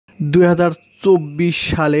2024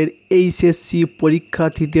 সালের এইচএসসি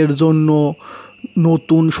পরীক্ষার্থীদের জন্য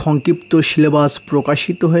নতুন সংক্ষিপ্ত সিলেবাস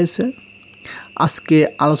প্রকাশিত হয়েছে। আজকে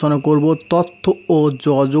আলোচনা করব তথ্য ও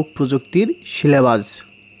যোগাযোগ প্রযুক্তির সিলেবাস।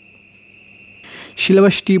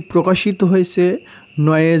 সিলেবাসটি প্রকাশিত হয়েছে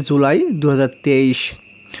 9 জুলাই 2023।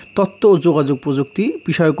 তথ্য ও যোগাযোগ প্রযুক্তি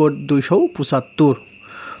বিষয়কোড 275।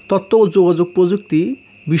 তথ্য ও যোগাযোগ প্রযুক্তি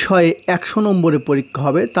বিষয়ে 100 নম্বরে পরীক্ষা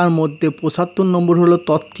হবে, তার মধ্যে 75 নম্বর হলো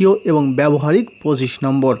তথ্যীয় এবং ব্যবহারিক 25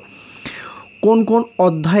 নম্বর। কোন কোন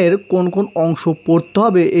অধ্যায়ের কোন কোন অংশ পড়তে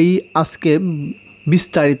হবে এই আজকে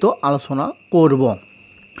বিস্তারিত আলোচনা করব।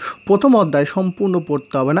 প্রথম অধ্যায় সম্পূর্ণ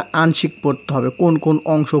পড়তে হবে না, আংশিক পড়তে হবে। কোন কোন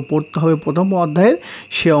অংশ পড়তে হবে প্রথম অধ্যায়ের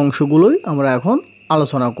সে অংশগুলোই আমরা এখন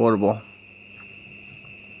আলোচনা করব।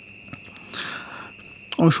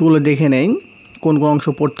 অংশগুলো দেখে নেই কোন কোন অংশ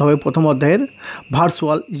পড়তে হবে প্রথম অধ্যায়ের।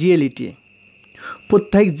 ভার্চুয়াল রিয়েলিটি,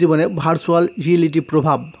 প্রত্যেক জীবনে ভার্চুয়াল রিয়েলিটি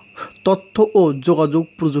প্রভাব, তথ্য ও যোগাযোগ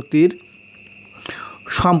প্রযুক্তির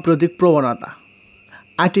সাম্প্রতিক প্রবণতা,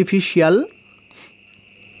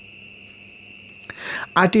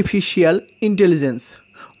 আর্টিফিশিয়াল ইন্টেলিজেন্স,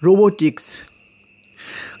 রোবোটিক্স,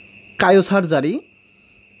 ক্রায়োসার্জারি,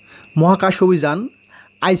 মহাকাশ অভিযান,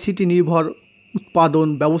 আইসিটি নির্ভর উৎপাদন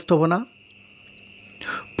ব্যবস্থাপনা,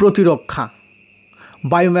 প্রতিরক্ষা,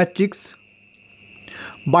 biometrics,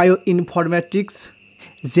 bio informatics,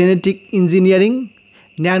 genetic engineering,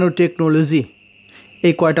 nano technology.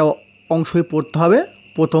 এই কয়টা অংশই পড়তে হবে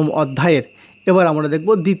প্রথম অধ্যায়ের। এবার আমরা দেখব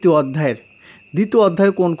দ্বিতীয় অধ্যায়ের। দ্বিতীয়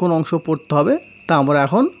অধ্যায়ে কোন কোন অংশ পড়তে হবে তা আমরা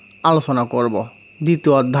এখন আলোচনা করব।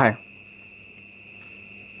 দ্বিতীয় অধ্যায়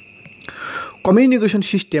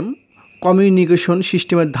কমিউনিকেশন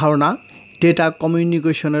সিস্টেমের ধারণা, ডেটা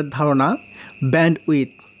কমিউনিকেশনের ধারণা,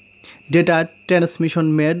 bandwidth, data transmission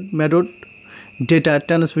method, data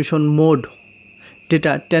transmission mode,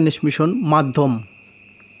 data transmission মাধ্যম।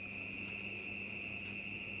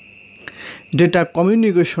 ডেটা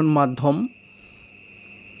কমিউনিকেশন মাধ্যম,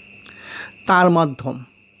 তার মাধ্যম,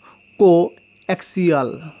 coaxial,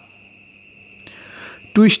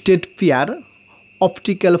 twisted pair,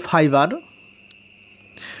 optical fibre,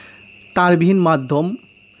 তারবিহীন মাধ্যম,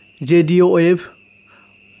 radio wave,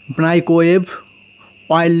 microwave,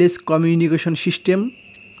 wireless communication system,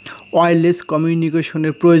 wireless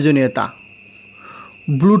কমিউনিকেশনের প্রয়োজনীয়তা,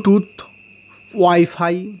 ব্লুটুথ,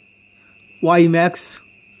 ওয়াইফাই, ওয়াইম্যাক্স,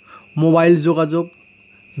 মোবাইল যোগাযোগ,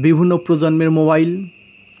 বিভিন্ন প্রজন্মের মোবাইল,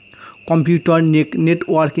 কম্পিউটার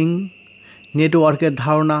নেটওয়ার্কিং, নেটওয়ার্কের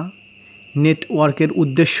ধারণা, নেটওয়ার্কের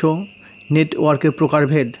উদ্দেশ্য, নেটওয়ার্কের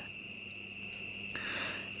প্রকারভেদ,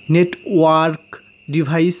 network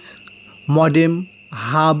device, modem,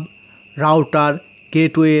 hub, router,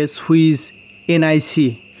 gateway, switch, NIC,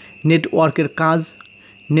 নেটওয়ার্কের কাজ,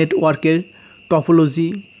 নেটওয়ার্কের টপোলজি,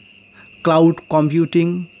 ক্লাউড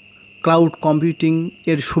কম্পিউটিং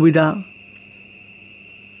এর সুবিধা।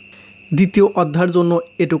 দ্বিতীয় অধ্যায়ের জন্য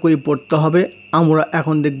এটুকুই পড়তে হবে। আমরা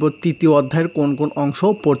এখন দেখব তৃতীয় অধ্যায়ের কোন কোন অংশ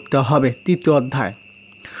পড়তে হবে। তৃতীয় অধ্যায়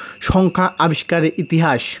সংখ্যা আবিষ্কারের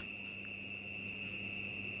ইতিহাস,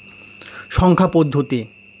 সংখ্যা পদ্ধতি,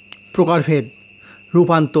 প্রকারভেদ,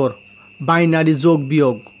 রূপান্তর, বাইনারি যোগ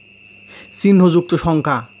বিয়োগ, চিহ্নযুক্ত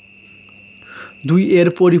সংখ্যা, 2 এর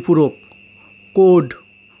পরিপূরক,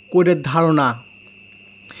 কোডের ধারণা,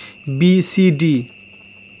 BCD,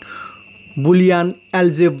 Boolean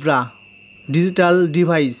algebra, digital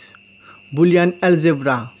device, Boolean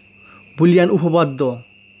algebra, Boolean উপপাদ্য,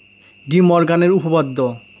 ডি মর্গানের উপপাদ্য,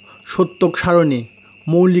 সত্যক সারণী,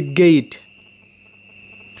 মৌলিক গেইট,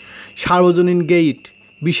 সার্বজনীন গেইট,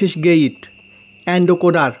 বিশেষ gate,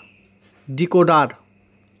 এন্ডোকোডার, decoder,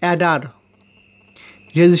 Eder,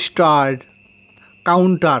 register,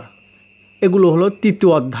 counter. এগুলো হলো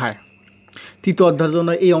তৃতীয় অধ্যায়। তৃতীয় অধ্যায়ের জন্য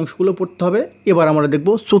এই অংশগুলো পড়তে হবে। এবার আমরা দেখব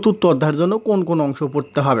চতুর্থ অধ্যায়ের জন্য কোন কোন অংশ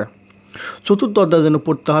পড়তে হবে। চতুর্থ অধ্যায়ের জন্য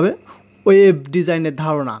পড়তে হবে ওয়েব ডিজাইনের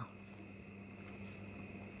ধারণা,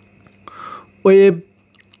 ওয়েব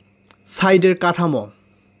সাইটের কাঠামো,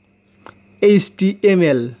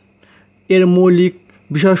 HTML এর মৌলিক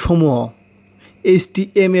বিষয়সমূহ,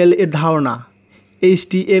 HTML এর ধারণা,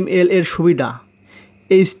 HTML এর সুবিধা,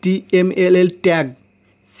 HTML এর ট্যাগ,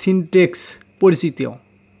 সিনট্যাক্স পরিচিতি,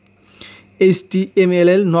 HTML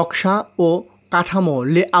এর নকশা ও কাঠামো,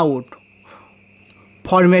 লেআউট,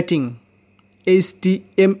 ফরম্যাটিং,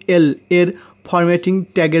 HTML এর ফরম্যাটিং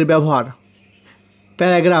ট্যাগের ব্যবহার,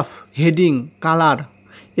 প্যারাগ্রাফ, হেডিং, কালার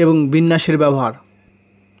এবং বিন্যাসের ব্যবহার,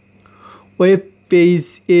 ওয়েব পেজ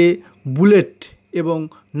এ বুলেট এবং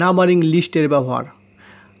নাম্বারিং লিস্টের ব্যবহার,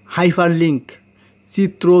 হাইপারলিঙ্ক,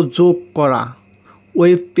 চিত্র যোগ করা,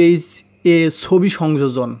 ওয়েব পেজ এ ছবি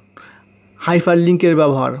সংযোজন, হাইপারলিঙ্কের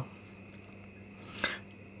ব্যবহার,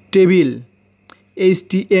 টেবিল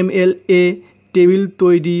HTML টেবিল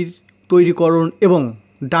তৈরিকরণ এবং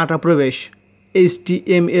ডাটা প্রবেশ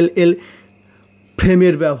HTML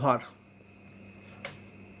ফ্রেমের ব্যবহার।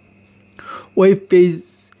 ওয়েব পেজ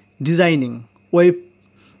ডিজাইনিং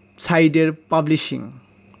ওয়েবসাইটের পাবলিশিং।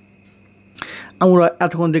 আমরা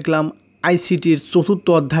এতক্ষণ দেখলাম আইসিটির চতুর্থ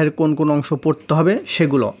অধ্যায়ের কোন কোন অংশ পড়তে হবে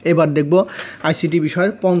সেগুলো। এবার দেখব আইসিটি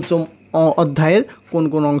বিষয়ের পঞ্চম অধ্যায়ের কোন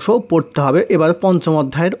কোন অংশ পড়তে হবে। এবার পঞ্চম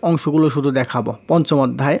অধ্যায়ের অংশগুলো শুধু দেখাবো। পঞ্চম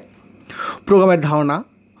অধ্যায় প্রোগ্রামের ধারণা,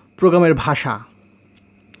 প্রোগ্রামের ভাষা,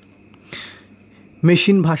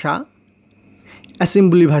 মেশিন ভাষা,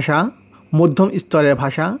 অ্যাসেম্বলি ভাষা, মধ্যম স্তরের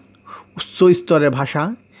ভাষা, উচ্চ স্তরের ভাষা,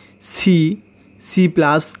 C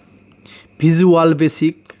plus, visual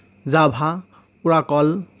basic, Java, Oracle,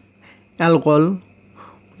 অ্যালকল,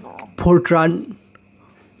 Fortran,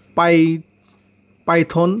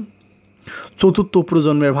 Python, চতুর্থ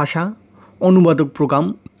প্রজন্মের ভাষা, অনুবাদক প্রোগ্রাম,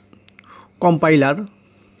 কম্পাইলার,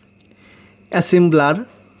 অ্যাসেম্বলার,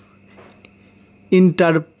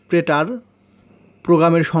 ইন্টারপ্রেটার,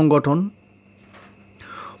 প্রোগ্রামের সংগঠন,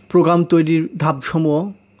 প্রোগ্রাম তৈরির ধাপসমূহ,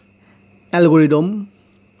 অ্যালগোরিদম,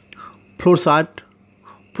 ফ্লোচার্ট,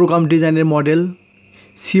 প্রোগ্রাম ডিজাইনের মডেল,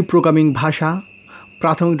 সি প্রোগ্রামিং ভাষা,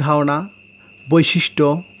 প্রাথমিক ধারণা, বৈশিষ্ট্য,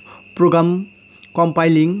 প্রোগ্রাম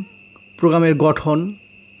কম্পাইলিং, প্রোগ্রামের গঠন,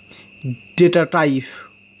 ডেটা টাইপ,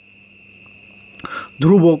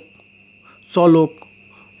 ধ্রুবক, চলক,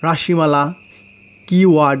 রাশিমালা,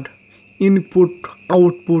 keyword, input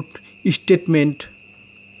output statement,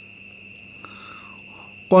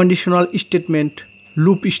 conditional statement,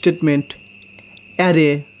 loop statement,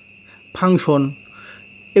 array, function.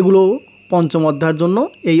 এগুলো পঞ্চম অধ্যায়ের জন্য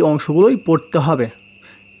এই অংশগুলোই পড়তে হবে।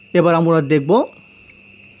 এবার আমরা দেখব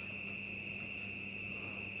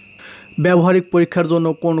ব্যবহারিক পরীক্ষার জন্য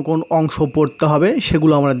কোন কোন অংশ পড়তে হবে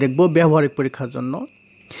সেগুলো আমরা দেখব। ব্যবহারিক পরীক্ষার জন্য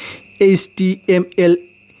HTML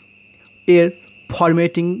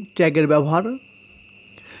ফরম্যাটিং ট্যাগের ব্যবহার,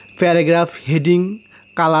 প্যারাগ্রাফ হেডিং,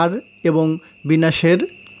 কালার এবং বিন্যাসের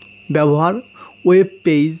ব্যবহার, ওয়েব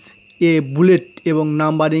পেজ বুলেট এবং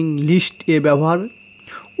নাম্বারিং লিস্ট ব্যবহার,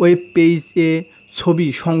 ওয়েব পেজ ছবি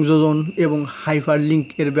সংযোজন এবং হাইপারলিঙ্ক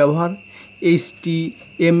ব্যবহার,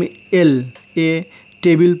 HTML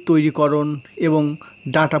টেবিল তৈরিকরণ এবং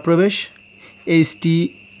ডাটা প্রবেশ,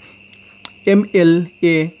 HTML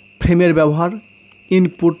ফ্রেমের ব্যবহার,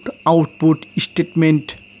 input output statement,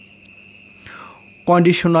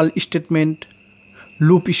 conditional statement,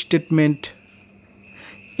 loop statement,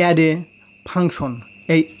 array, function.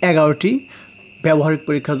 এই 11টি ব্যবহারিক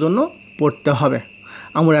পরীক্ষার জন্য পড়তে হবে।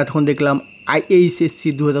 আমরা এখন দেখলাম HSC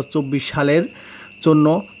 2024 সালের জন্য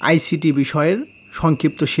আইসিটি বিষয়ের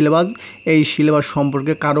সংক্ষিপ্ত সিলেবাস। এই সিলেবাস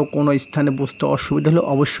সম্পর্কে কারো কোনো স্থানে বুঝতে অসুবিধা হলে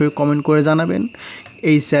অবশ্যই কমেন্ট করে জানাবেন।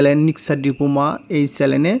 এই চ্যানেল নিক্সাডিপুমা, এই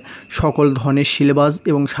চ্যানেলে সকল ধরনের সিলেবাস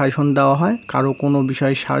এবং সাজেশন দেওয়া হয়। কারো কোনো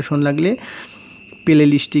বিষয়ে সাজেশন লাগলে প্লে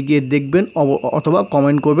লিস্টে গিয়ে দেখবেন অথবা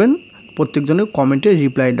কমেন্ট করবেন। প্রত্যেকজনের কমেন্টে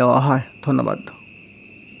রিপ্লাই দেওয়া হয়। ধন্যবাদ।